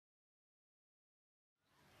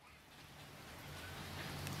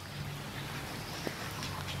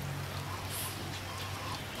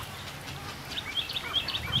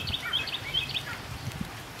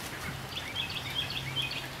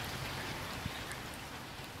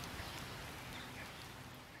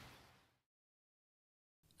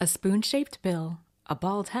A spoon-shaped bill, a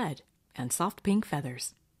bald head, and soft pink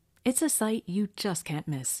feathers. It's a sight you just can't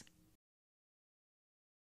miss.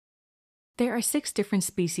 There are 6 different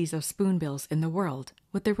species of spoonbills in the world,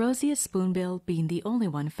 with the roseate spoonbill being the only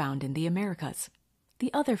one found in the Americas.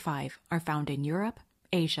 The other 5 are found in Europe,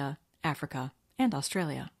 Asia, Africa, and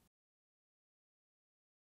Australia.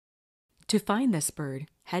 To find this bird,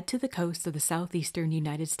 head to the coast of the southeastern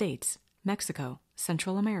United States, Mexico,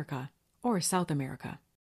 Central America, or South America.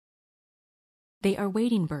 They are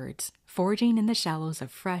wading birds, foraging in the shallows of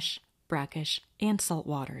fresh, brackish, and salt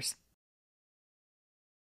waters.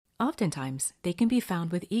 Oftentimes, they can be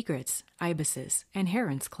found with egrets, ibises, and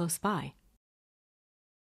herons close by.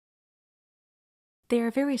 They are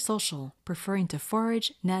very social, preferring to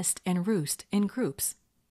forage, nest, and roost in groups.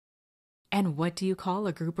 And what do you call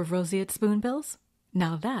a group of roseate spoonbills?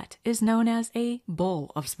 Now that is known as a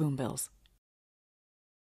bowl of spoonbills.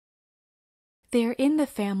 They are in the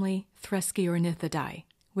family Thresciornithidae,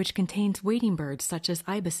 which contains wading birds such as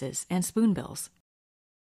ibises and spoonbills.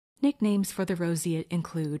 Nicknames for the roseate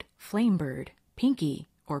include flamebird, pinky,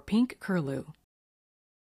 or pink curlew.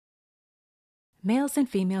 Males and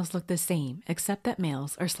females look the same, except that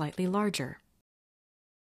males are slightly larger.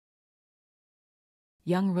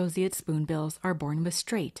 Young roseate spoonbills are born with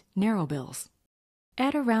straight, narrow bills.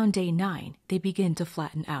 At around day 9, they begin to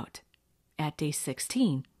flatten out. At day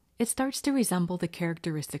 16, it starts to resemble the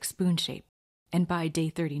characteristic spoon shape, and by day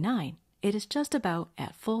 39, it is just about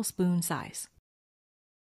at full spoon size.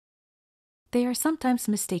 They are sometimes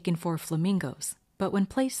mistaken for flamingos, but when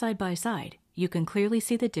placed side by side, you can clearly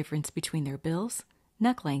see the difference between their bills,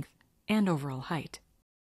 neck length, and overall height.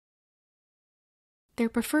 Their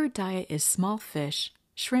preferred diet is small fish,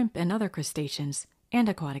 shrimp and other crustaceans, and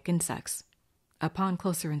aquatic insects. Upon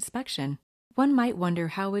closer inspection, one might wonder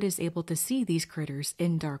how it is able to see these critters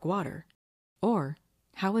in dark water, or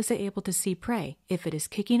how is it able to see prey if it is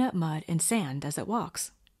kicking up mud and sand as it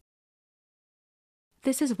walks?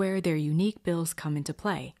 This is where their unique bills come into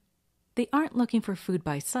play. They aren't looking for food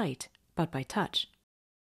by sight, but by touch.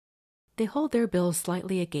 They hold their bills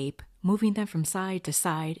slightly agape, moving them from side to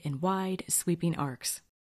side in wide, sweeping arcs.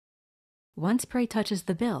 Once prey touches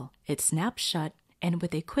the bill, it snaps shut, and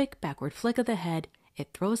with a quick backward flick of the head,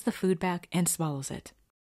 it throws the food back and swallows it.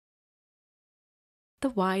 The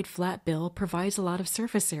wide, flat bill provides a lot of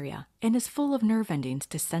surface area and is full of nerve endings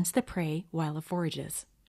to sense the prey while it forages.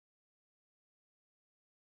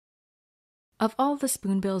 Of all the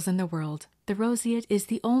spoonbills in the world, the roseate is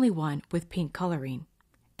the only one with pink coloring.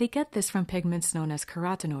 They get this from pigments known as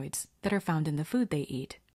carotenoids that are found in the food they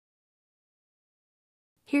eat.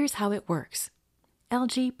 Here's how it works.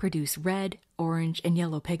 Algae produce red, orange, and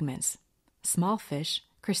yellow pigments. Small fish,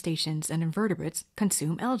 crustaceans, and invertebrates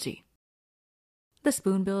consume algae. The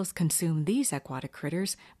spoonbills consume these aquatic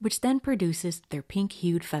critters, which then produces their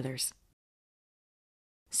pink-hued feathers.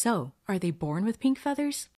 So, are they born with pink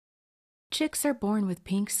feathers? Chicks are born with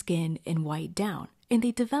pink skin and white down, and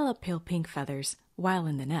they develop pale pink feathers while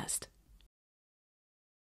in the nest.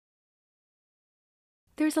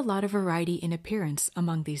 There's a lot of variety in appearance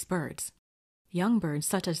among these birds. Young birds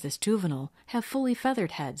such as this juvenile have fully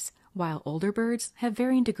feathered heads, while older birds have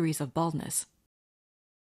varying degrees of baldness.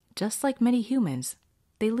 Just like many humans,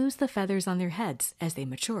 they lose the feathers on their heads as they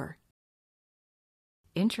mature.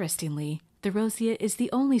 Interestingly, the roseate is the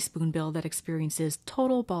only spoonbill that experiences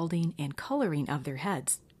total balding and coloring of their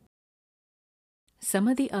heads. Some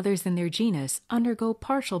of the others in their genus undergo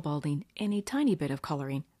partial balding and a tiny bit of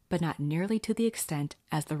coloring, but not nearly to the extent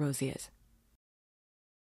as the roseate.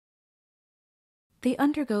 They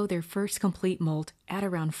undergo their first complete molt at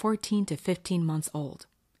around 14 to 15 months old.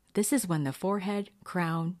 This is when the forehead,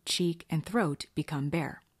 crown, cheek, and throat become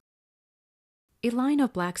bare. A line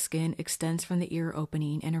of black skin extends from the ear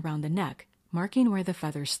opening and around the neck, marking where the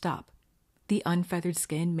feathers stop. The unfeathered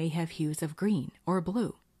skin may have hues of green or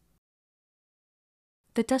blue.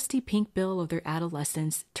 The dusty pink bill of their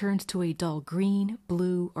adolescence turns to a dull green,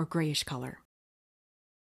 blue, or grayish color.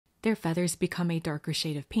 Their feathers become a darker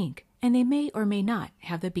shade of pink, and they may or may not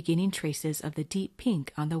have the beginning traces of the deep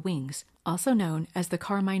pink on the wings, also known as the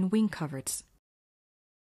carmine wing coverts.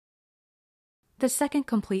 The second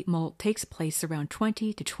complete molt takes place around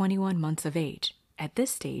 20 to 21 months of age. At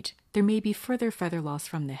this stage, there may be further feather loss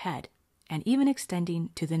from the head, and even extending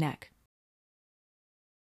to the neck.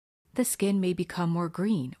 The skin may become more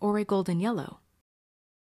green or a golden yellow.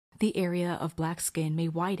 The area of black skin may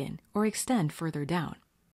widen or extend further down.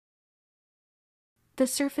 The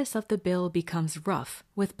surface of the bill becomes rough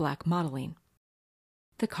with black mottling.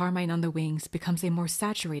 The carmine on the wings becomes a more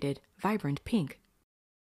saturated, vibrant pink.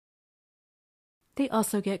 They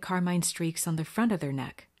also get carmine streaks on the front of their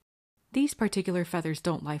neck, These particular feathers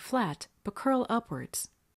don't lie flat, but curl upwards.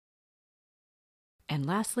 And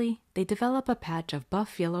lastly, they develop a patch of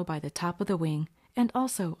buff yellow by the top of the wing and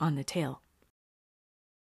also on the tail.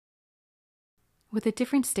 With the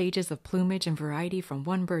different stages of plumage and variety from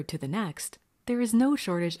one bird to the next, there is no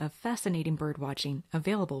shortage of fascinating bird watching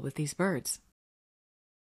available with these birds.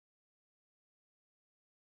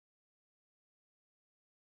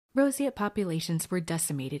 Roseate populations were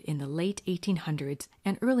decimated in the late 1800s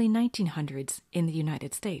and early 1900s in the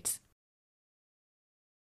United States.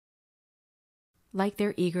 Like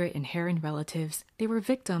their egret and heron relatives, they were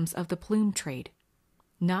victims of the plume trade.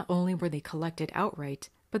 Not only were they collected outright,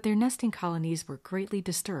 but their nesting colonies were greatly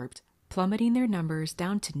disturbed, plummeting their numbers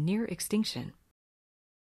down to near extinction.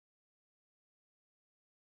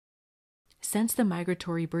 Since the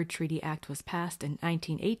Migratory Bird Treaty Act was passed in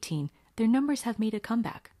 1918, their numbers have made a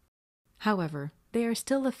comeback. However, they are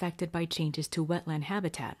still affected by changes to wetland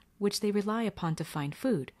habitat, which they rely upon to find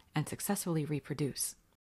food and successfully reproduce.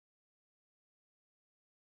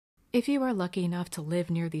 If you are lucky enough to live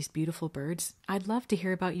near these beautiful birds, I'd love to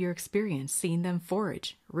hear about your experience seeing them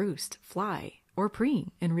forage, roost, fly, or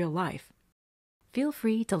preen in real life. Feel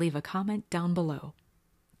free to leave a comment down below.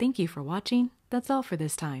 Thank you for watching. That's all for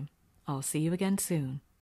this time. I'll see you again soon.